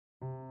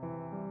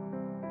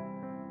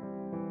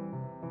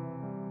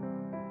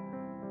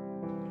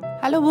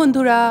Hello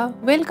বন্ধুরা,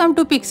 welcome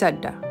to pix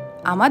আড্ডা।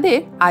 আমাদের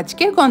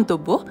আজকের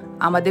গন্তব্য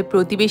আমাদের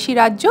প্রতিবেশী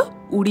রাজ্য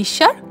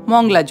উড়িষ্যার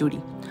মঙ্গলাজুড়ি।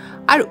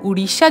 আর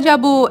উড়িষ্যা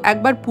যাব,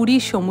 একবার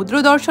পুরীর সমুদ্র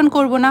দর্শন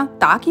করব না,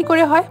 তা কি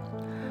করে হয়?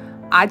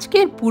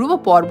 আজকের পুরো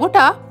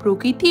পর্বটা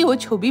প্রকৃতি ও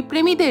ছবি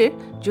প্রেমীদের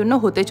জন্য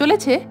হতে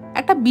চলেছে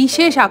একটা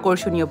বিশেষ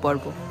আকর্ষণীয়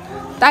পর্ব।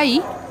 তাই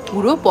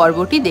পুরো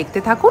পর্বটি দেখতে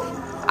থাকুন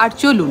আর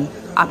চলুন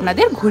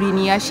আপনাদের ঘুরিয়ে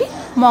নিয়ে আসি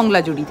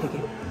মঙ্গলাজুড়ি থেকে।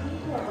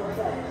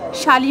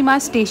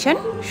 শালিমার স্টেশন,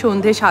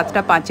 সন্ধে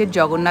 7:05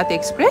 জগন্নাথ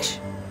এক্সপ্রেস,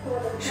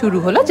 শুরু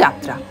হলো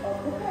যাত্রা।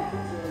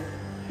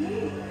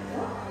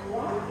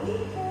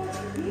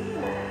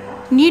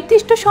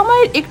 নির্দিষ্ট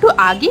সময়ের একটু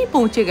আগেই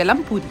পৌঁছে গেলাম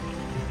পুরী।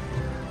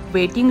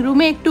 ওয়েটিং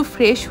রুমে একটু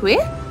ফ্রেশ হয়ে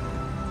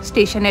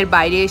স্টেশনের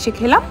বাইরে এসে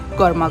খেলাম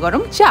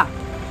গরমাগরম চা।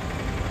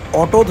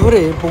 অটো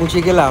ধরে পৌঁছে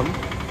গেলাম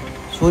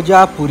সোজা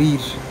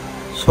পুরীর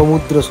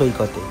সমুদ্র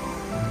সৈকতে।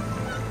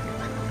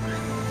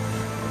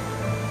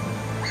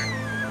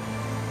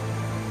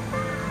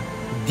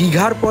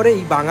 দীঘার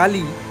পরেই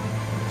বাঙালি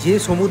যে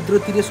সমুদ্র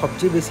তীরে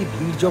সবচেয়ে বেশি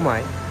ভিড়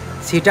জমায়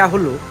সেটা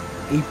হলো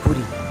এই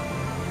পুরী।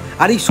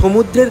 আর এই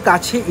সমুদ্রের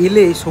কাছে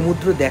এলে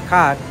সমুদ্র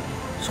দেখার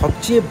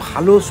সবচেয়ে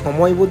ভালো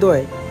সময়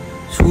বোধহয়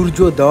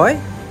সূর্যোদয়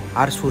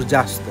আর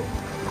সূর্যাস্ত।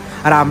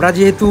 আর আমরা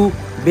যেহেতু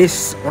বেশ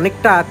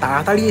অনেকটা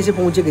তাড়াতাড়ি এসে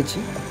পৌঁছে গেছি,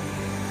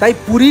 তাই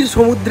পুরীর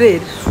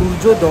সমুদ্রের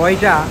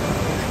সূর্যোদয়টা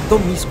তো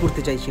মিস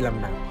করতে চাইছিলাম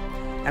না।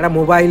 একটা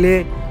মোবাইলে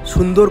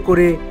সুন্দর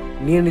করে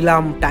নিয়ে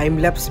নিলাম টাইম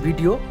ল্যাপস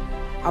ভিডিও।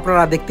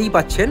 আপনারা দেখতেই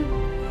পাচ্ছেন।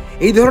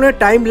 এই ধরনের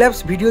টাইম ল্যাপস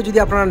ভিডিও যদি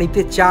আপনারা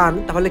নিতে চান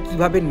তাহলে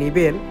কিভাবে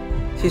নেবেন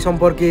সে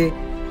সম্পর্কে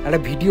একটা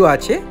ভিডিও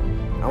আছে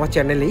আমার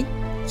চ্যানেলেই,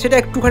 সেটা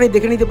একটুখানি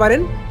দেখে নিতে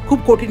পারেন। খুব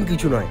কঠিন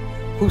কিছু নয়,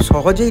 খুব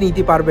সহজেই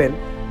নিতে পারবেন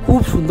খুব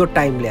সুন্দর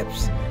টাইম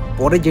ল্যাপস।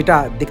 পরে যেটা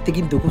দেখতে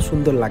কিন্তু খুব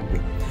সুন্দর লাগবে।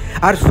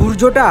 আর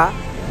সূর্যটা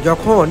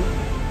যখন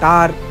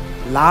তার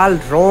লাল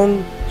রং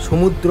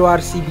সমুদ্র আর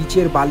সি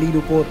বিচের বালির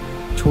উপর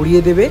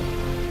ছড়িয়ে দেবে,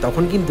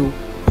 তখন কিন্তু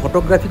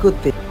ফটোগ্রাফি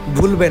করতে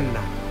ভুলবেন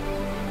না।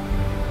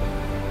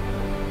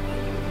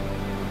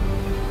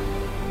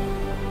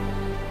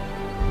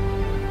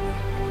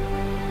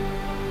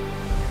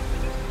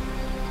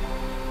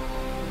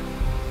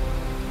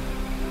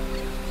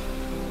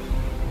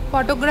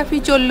 ফটোগ্রাফি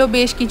চললো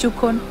বেশ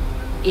কিছুক্ষণ।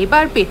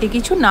 এবার পেটে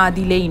কিছু না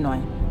দিলেই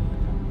নয়।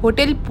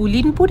 হোটেল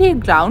পুলিনপুরের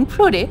গ্রাউন্ড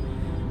ফ্লোরে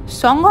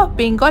সং অফ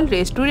বেঙ্গল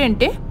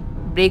রেস্টুরেন্টে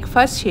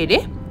ব্রেকফাস্ট সেরে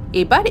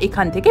এবার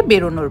এখান থেকে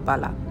বেরোনোর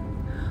পালা।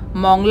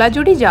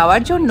 মঙ্গলাজুড়ি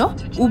যাওয়ার জন্য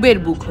উবের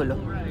বুক হলো।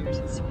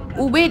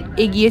 উবের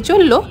এগিয়ে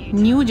চলল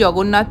নিউ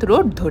জগন্নাথ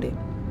রোড ধরে।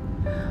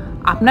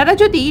 আপনারা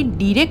যদি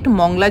ডিরেক্ট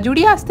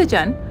মঙ্গলাজুড়ি আসতে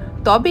চান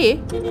তবে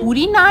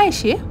পুরী না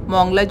এসে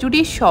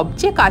মঙ্গলাজুড়ির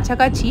সবচেয়ে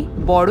কাছাকাছি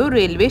বড়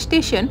রেলওয়ে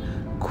স্টেশন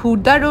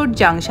খুর্দা রোড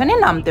জাংশনে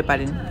নামতে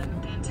পারেন।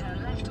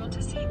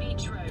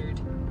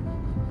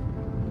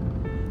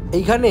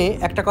 এইখানে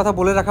একটা কথা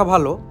বলে রাখা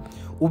ভালো,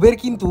 উবের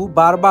কিন্তু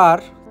বারবার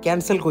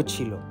ক্যান্সেল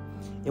করছিল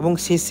এবং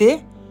শেষে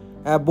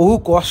বহু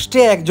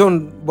কষ্টে একজন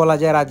বলা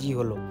যায় রাজি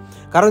হলো।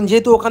 কারণ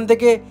যেহেতু ওখান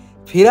থেকে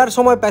ফেরার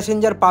সময়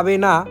প্যাসেঞ্জার পাবে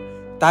না,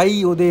 তাই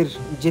ওদের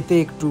যেতে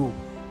একটু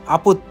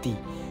আপত্তি।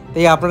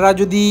 তাই আপনারা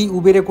যদি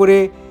উবেরে করে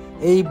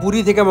এই পুরী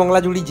থেকে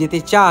মঙ্গলাজুড়ি যেতে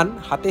চান,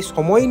 হাতে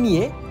সময়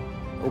নিয়ে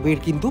উবের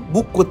কিন্তু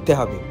বুক করতে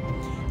হবে।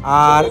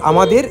 আর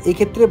আমাদের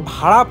এক্ষেত্রে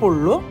ভাড়া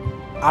পড়লো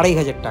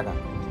 2500 টাকা।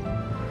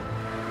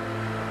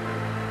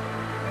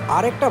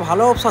 আর একটা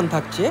ভালো অপশান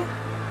থাকছে,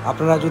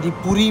 আপনারা যদি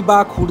পুরী বা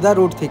খুর্দা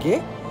রোড থেকে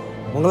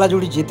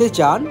মঙ্গলাজুড়ি যেতে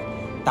চান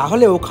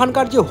তাহলে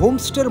ওখানকার যে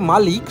হোমস্টের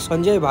মালিক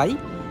সঞ্জয় ভাই,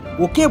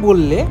 ওকে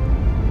বললে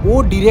ও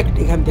ডিরেক্ট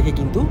এখান থেকে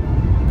কিন্তু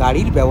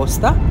গাড়ির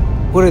ব্যবস্থা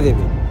করে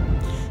দেবে।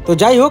 তো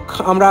যাই হোক,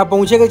 আমরা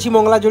পৌঁছে গেছি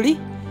মঙ্গলাজুড়ি।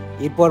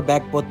 এরপর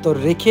ব্যাগপত্র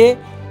রেখে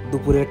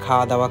দুপুরের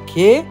খাওয়া দাওয়া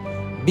খেয়ে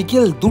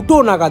বিকেল 2টো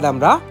নাগাদ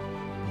আমরা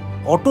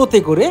অটোতে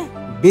করে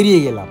বেরিয়ে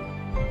গেলাম।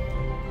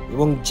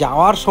 এবং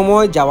যাওয়ার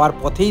সময় যাওয়ার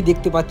পথেই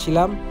দেখতে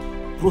পাচ্ছিলাম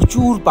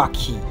প্রচুর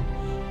পাখি।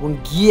 এবং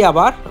গিয়ে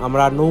আবার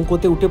আমরা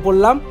নৌকোতে উঠে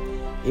পড়লাম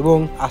এবং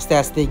আস্তে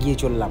আস্তে এগিয়ে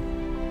চললাম।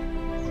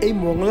 এই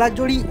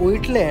মঙ্গলাজুড়ি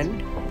ওয়েটল্যান্ড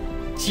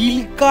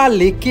চিল্কা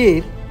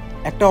লেকের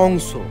একটা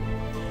অংশ।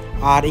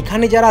 আর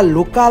এখানে যারা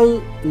লোকাল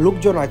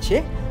লোকজন আছে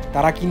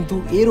তারা কিন্তু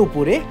এর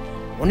উপরে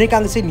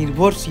অনেকাংশে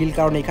নির্ভরশীল,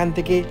 কারণ এখান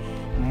থেকে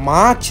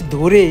মাছ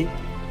ধরে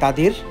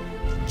তাদের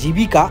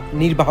জীবিকা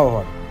নির্বাহ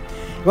হয়।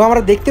 এবং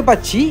আমরা দেখতে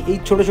পাচ্ছি এই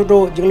ছোট ছোট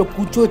যেগুলো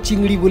কুচো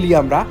চিংড়ি বলি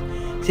আমরা,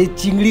 সেই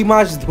চিংড়ি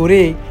মাছ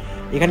ধরে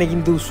এখানে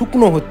কিন্তু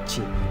শুকনো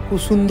হচ্ছে খুব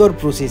সুন্দর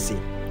প্রসেসে।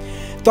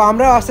 তো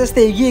আমরা আস্তে আস্তে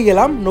এগিয়ে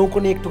গেলাম নৌকো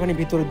নিয়ে একটুখানি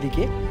ভেতরের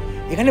দিকে।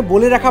 এখানে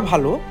বলে রাখা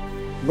ভালো,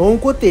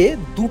 নৌকোতে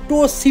 2টো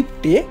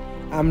শিফটে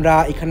আমরা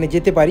এখানে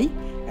যেতে পারি।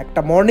 একটা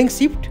মর্নিং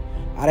শিফট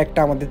আর একটা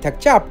আমাদের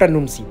থাকছে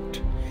আফটারনুন শিফট।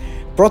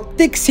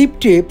 প্রত্যেক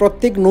শিফটে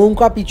প্রত্যেক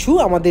নৌকা পিছু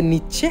আমাদের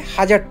নিচ্ছে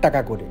 1000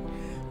 টাকা করে।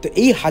 তো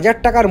এই 1000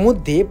 টাকার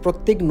মধ্যে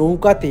প্রত্যেক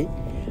নৌকাতে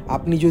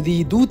আপনি যদি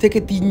 2 থেকে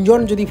 3 জন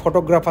যদি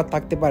ফটোগ্রাফার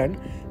থাকতে পারেন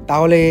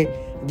তাহলে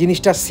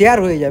জিনিসটা শেয়ার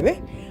হয়ে যাবে।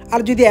 আর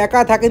যদি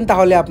একা থাকেন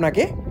তাহলে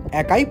আপনাকে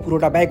একাই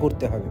পুরোটা ব্যয়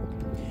করতে হবে।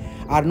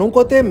 আর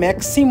নৌকোতে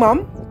ম্যাক্সিমাম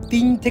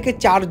 3 থেকে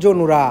 4 জন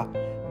ওরা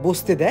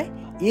বসতে দেয়।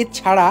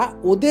 এছাড়া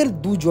ওদের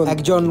 2 জন,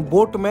 একজন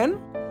বোটম্যান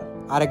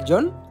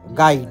আরেকজন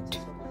গাইড।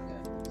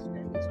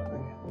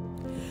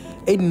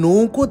 এই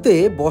নৌকোতে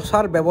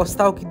বসার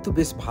ব্যবস্থাও কিন্তু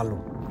বেশ ভালো,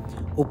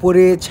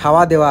 উপরে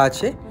ছাওয়া দেওয়া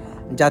আছে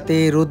যাতে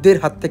রোদের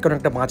হাত থেকে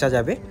অনেকটা বাঁচা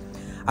যাবে।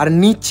 আর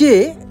নিচে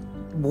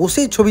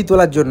বসে ছবি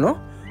তোলার জন্য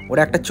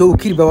ওরা একটা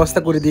চৌকির ব্যবস্থা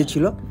করে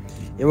দিয়েছিল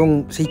এবং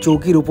সেই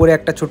চৌকির উপরে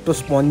একটা ছোট্ট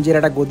স্পঞ্জের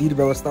একটা গদির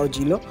ব্যবস্থাও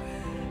ছিল,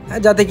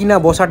 যাতে কিনা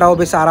বসাটাও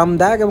বেশ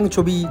আরামদায়ক এবং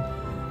ছবি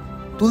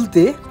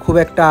তুলতে খুব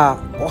একটা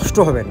কষ্ট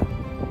হবে না।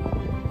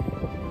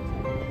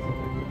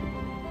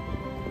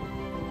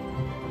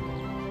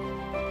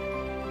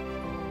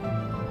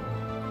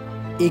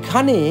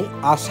 এখানে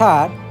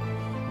আসার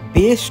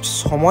বেস্ট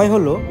সময়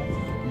হলো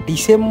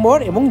ডিসেম্বর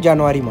এবং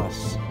জানুয়ারি মাস,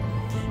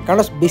 কারণ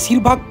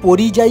বেশিরভাগ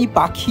পরিযায়ী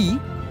পাখি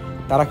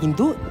তারা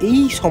কিন্তু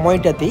এই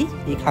সময়টাতেই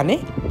এখানে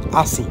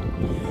আসে।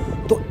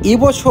 তো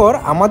এবছর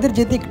আমাদের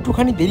যেতে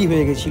একটুখানি দেরি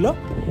হয়ে গেছিলো,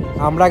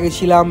 আমরা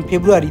গেছিলাম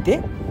ফেব্রুয়ারিতে,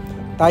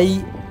 তাই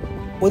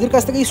ওদের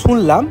কাছ থেকেই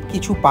শুনলাম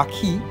কিছু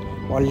পাখি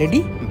অলরেডি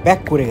ব্যাক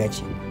করে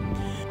গেছে।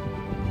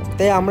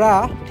 তাই আমরা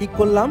ঠিক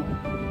করলাম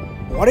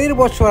পরের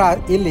বছর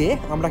এলে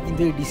আমরা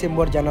কিন্তু এই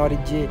ডিসেম্বর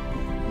জানুয়ারির যে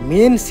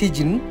মেন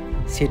সিজন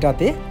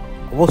সেটাতে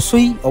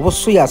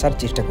অবশ্যই আসার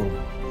চেষ্টা করব।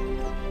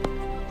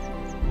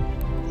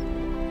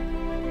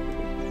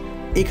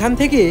 এখান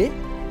থেকে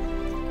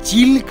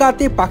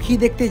চিল্কাতে পাখি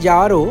দেখতে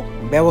যাওয়ারও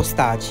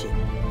ব্যবস্থা আছে।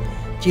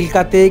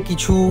 চিল্কাতে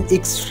কিছু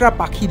এক্সট্রা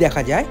পাখি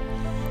দেখা যায়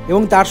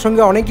এবং তার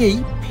সঙ্গে অনেকেই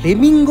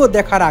ফ্লেমিঙ্গো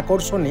দেখার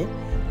আকর্ষণে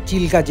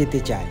চিল্কা যেতে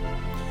চায়।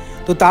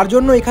 তো তার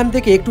জন্য এখান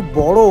থেকে একটু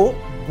বড়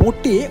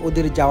বোটে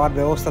ওদের যাওয়ার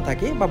ব্যবস্থা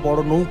থাকে বা বড়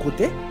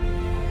নৌকোতে।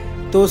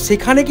 তো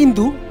সেখানে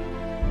কিন্তু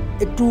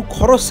একটু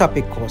খরচ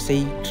সাপেক্ষ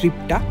সেই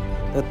ট্রিপটা,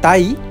 তো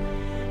তাই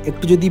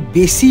একটু যদি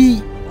বেশি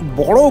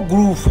বড়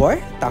গ্রুপ হয়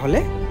তাহলে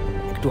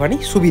একটুখানি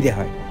সুবিধে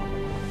হয়।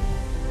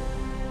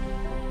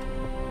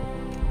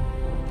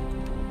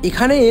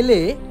 এখানে এলে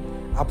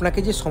আপনাকে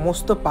যে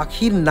সমস্ত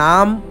পাখির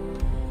নাম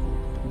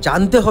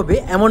জানতে হবে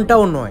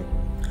এমনটাও নয়।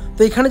 তো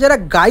এখানে যারা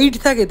গাইড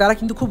থাকে তারা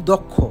কিন্তু খুব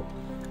দক্ষ,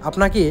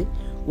 আপনাকে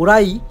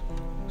ওরাই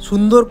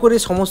সুন্দর করে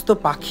সমস্ত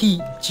পাখি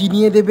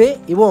চিনিয়ে দেবে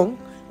এবং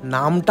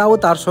নামটাও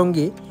তার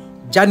সঙ্গে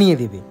জানিয়ে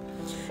দেবে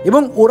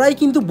এবং ওরাই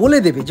কিন্তু বলে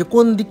দেবে যে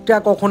কোন দিকটা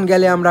কখন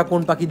গেলে আমরা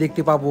কোন পাখি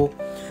দেখতে পাবো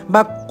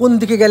বা কোন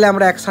দিকে গেলে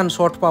আমরা অ্যাকশন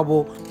শট পাবো।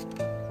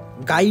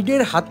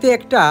 গাইডের হাতে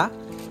একটা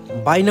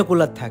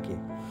বাইনোকুলার থাকে,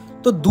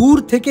 তো দূর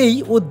থেকেই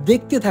ও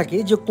দেখতে থাকে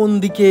যে কোন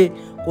দিকে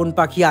কোন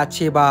পাখি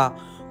আছে বা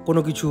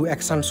কোনো কিছু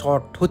অ্যাকশন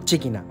শট হচ্ছে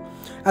কি না।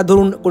 আর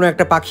ধরুন কোনো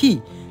একটা পাখি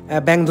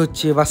ব্যাঙ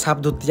ধরছে বা সাপ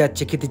ধরতে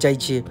যাচ্ছে, খেতে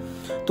চাইছে,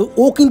 তো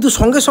ও কিন্তু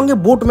সঙ্গে সঙ্গে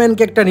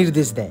বোটম্যানকে একটা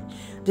নির্দেশ দেয়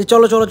যে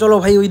চলো চলো চলো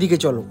ভাই ওই দিকে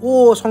চলো। ও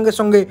সঙ্গে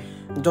সঙ্গে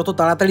যত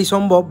তাড়াতাড়ি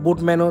সম্ভব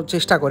বোটম্যানও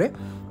চেষ্টা করে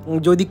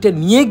যে ওই দিকটা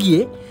নিয়ে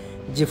গিয়ে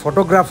যে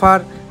ফটোগ্রাফার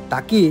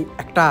তাকে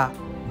একটা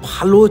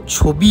ভালো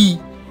ছবি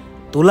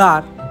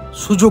তোলার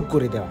সুযোগ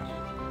করে দেওয়ার।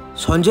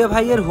 সঞ্জয়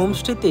ভাইয়ের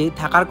হোমস্টেতে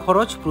থাকার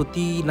খরচ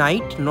প্রতি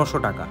নাইট 900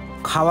 টাকা,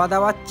 খাওয়া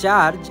দাওয়ার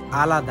চার্জ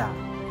আলাদা।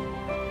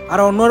 আর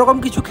অন্যরকম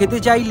কিছু খেতে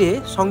চাইলে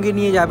সঙ্গে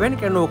নিয়ে যাবেন,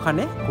 কেন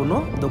ওখানে কোনো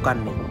দোকান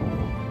নেই।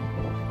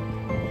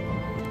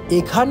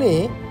 এখানে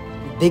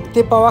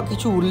দেখতে পাওয়া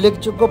কিছু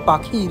উল্লেখযোগ্য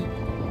পাখির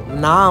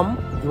নাম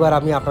এবার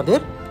আমি আপনাদের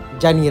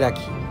জানিয়ে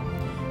রাখি।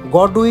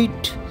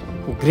 Godwit,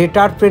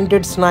 greater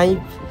painted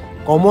snipe,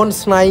 common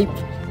snipe,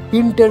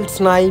 pin-tailed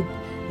snipe,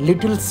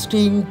 little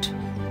stint,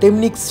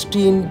 টেমনিক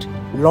stint,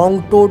 long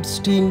towed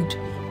stint,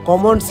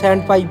 common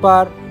sand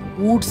piper,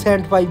 would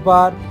sand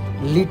piper,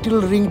 little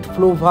ringed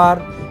plover,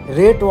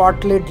 red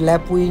ওয়াটলেট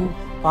ল্যাপউইং,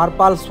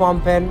 purple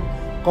সোয়াম্পেন,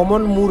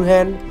 common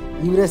মুরহ্যান,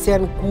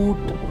 Eurasian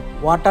কুট,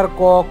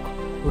 ওয়াটারকক,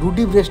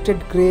 Rudi-breasted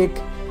ক্রেক,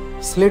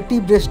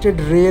 slaty-breasted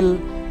rail,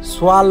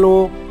 swallow,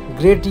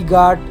 great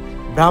ইগার্ড,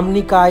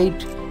 ব্রাহ্মণী kite,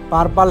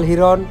 purple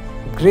heron,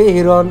 grey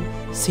heron,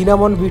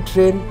 cinnamon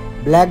বিট্রেন,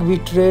 black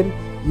বিট্রেন,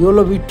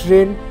 yellow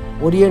বিট্রেন,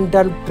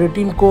 oriental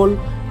প্রেটিনকোল,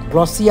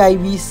 glossy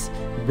ibis,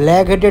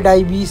 black headed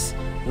ibis,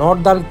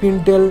 Northern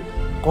পিন্টেল,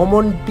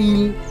 common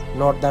till,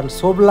 Northern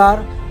সোবলার,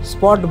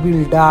 spot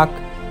বিল ডাক,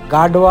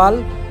 guard wall,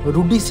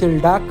 Rudi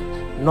শেলডাক,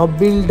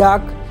 নববিল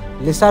ডাক,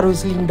 laser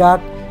whistling ডাক,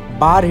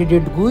 বার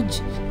headed Goodge,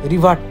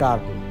 river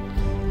turn.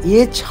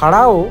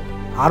 এছাড়াও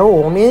আরও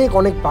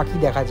অনেক পাখি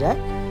দেখা যায়,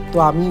 তো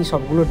আমি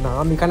সবগুলোর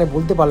নাম এখানে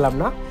বলতে পারলাম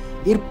না।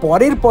 এর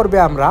পরের পর্বে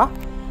আমরা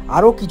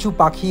আরও কিছু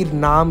পাখির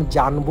নাম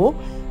জানব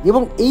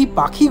এবং এই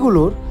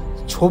পাখিগুলোর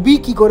ছবি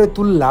কি করে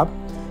তুললাম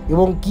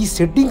এবং কি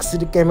সেটিংস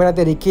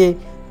ক্যামেরাতে রেখে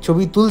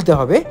ছবি তুলতে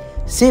হবে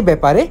সে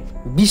ব্যাপারে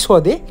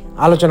বিশদে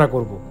আলোচনা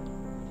করব।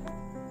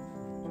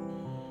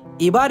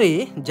 এবারে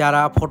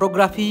যারা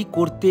ফটোগ্রাফি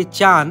করতে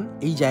চান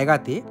এই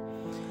জায়গাতে,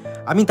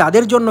 আমি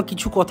তাদের জন্য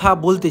কিছু কথা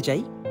বলতে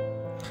চাই।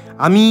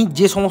 আমি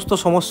যে সমস্ত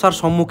সমস্যার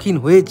সম্মুখীন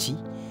হয়েছি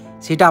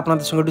সেটা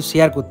আপনাদের সঙ্গে একটু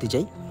শেয়ার করতে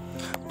চাই।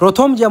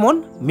 প্রথম, যেমন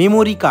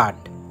memory card,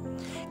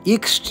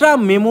 extra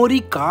memory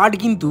card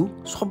কিন্তু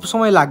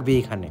সবসময় লাগবে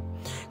এখানে,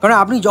 কারণ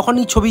আপনি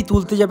যখনই ছবি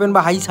তুলতে যাবেন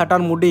বা হাই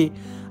শাটার মোডে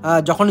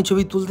যখনই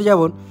ছবি তুলতে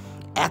যাবেন,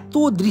 এত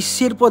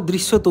দৃশ্যের পর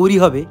দৃশ্য তৈরি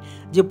হবে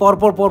যে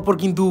পরপর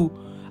কিন্তু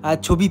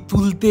ছবি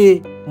তুলতে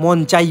মন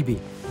চাইবে,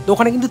 তো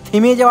ওখানে কিন্তু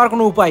থেমে যাওয়ার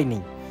কোনো উপায়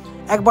নেই।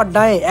 একবার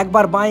ডায়ে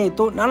একবার বাঁয়ে,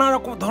 তো নানা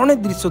রকম ধরনের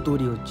দৃশ্য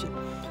তৈরি হচ্ছে।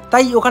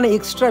 তাই ওখানে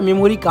এক্সট্রা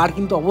মেমোরি কার্ড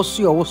কিন্তু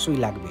অবশ্যই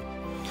লাগবে।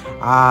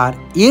 আর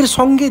এর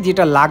সঙ্গে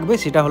যেটা লাগবে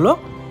সেটা হলো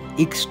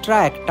এক্সট্রা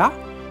একটা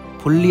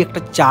ফুললি একটা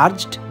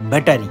চার্জড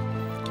ব্যাটারি,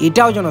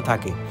 এটাও যেন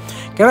থাকে।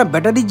 কেননা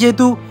ব্যাটারি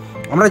যেহেতু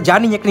আমরা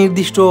জানি একটা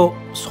নির্দিষ্ট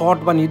শট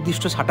বা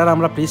নির্দিষ্ট শাটার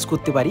আমরা প্রেস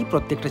করতে পারি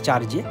প্রত্যেকটা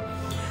চার্জে,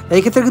 তাই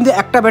এক্ষেত্রে কিন্তু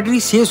একটা ব্যাটারি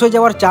শেষ হয়ে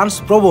যাওয়ার চান্স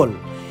প্রবল।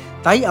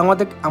 তাই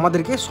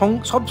আমাদেরকে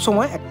সব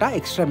সময় একটা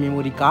এক্সট্রা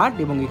মেমোরি কার্ড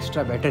এবং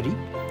এক্সট্রা ব্যাটারি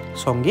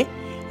সঙ্গে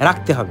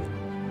রাখতে হবে।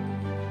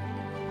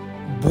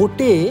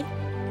 বোটে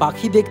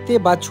পাখি দেখতে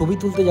বা ছবি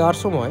তুলতে যাওয়ার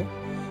সময়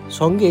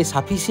সঙ্গে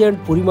সাফিসিয়েন্ট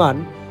পরিমাণ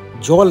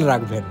জল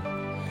রাখবেন।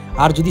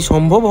 আর যদি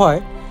সম্ভব হয়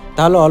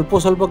তাহলে অল্প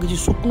স্বল্প কিছু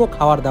শুকনো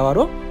খাবার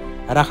দাবারও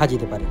রাখা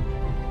যেতে পারে।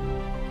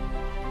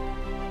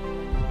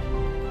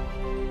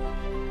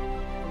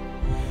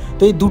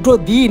 তো এই দুটো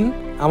দিন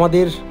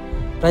আমাদের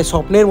প্রায়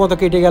স্বপ্নের মতো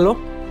কেটে গেল।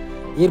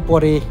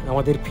 এরপরে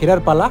আমাদের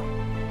ফেরার পালা।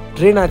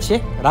 ট্রেন আছে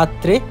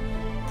রাত্রে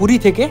পুরী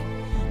থেকে,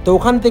 তো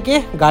ওখান থেকে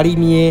গাড়ি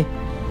নিয়ে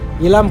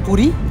এলাম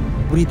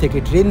পুরী থেকে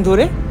ট্রেন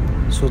ধরে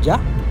সোজা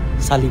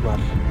শালিমার।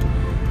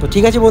 তো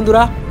ঠিক আছে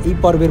বন্ধুরা, এই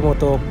পর্বের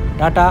মতো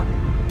টাটা,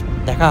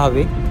 দেখা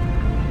হবে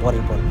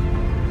পরের পর্বে।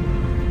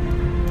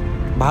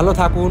 ভালো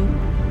থাকুন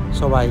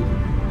সবাই,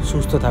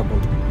 সুস্থ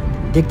থাকুন,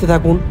 দেখতে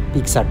থাকুন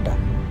পিকচারটা।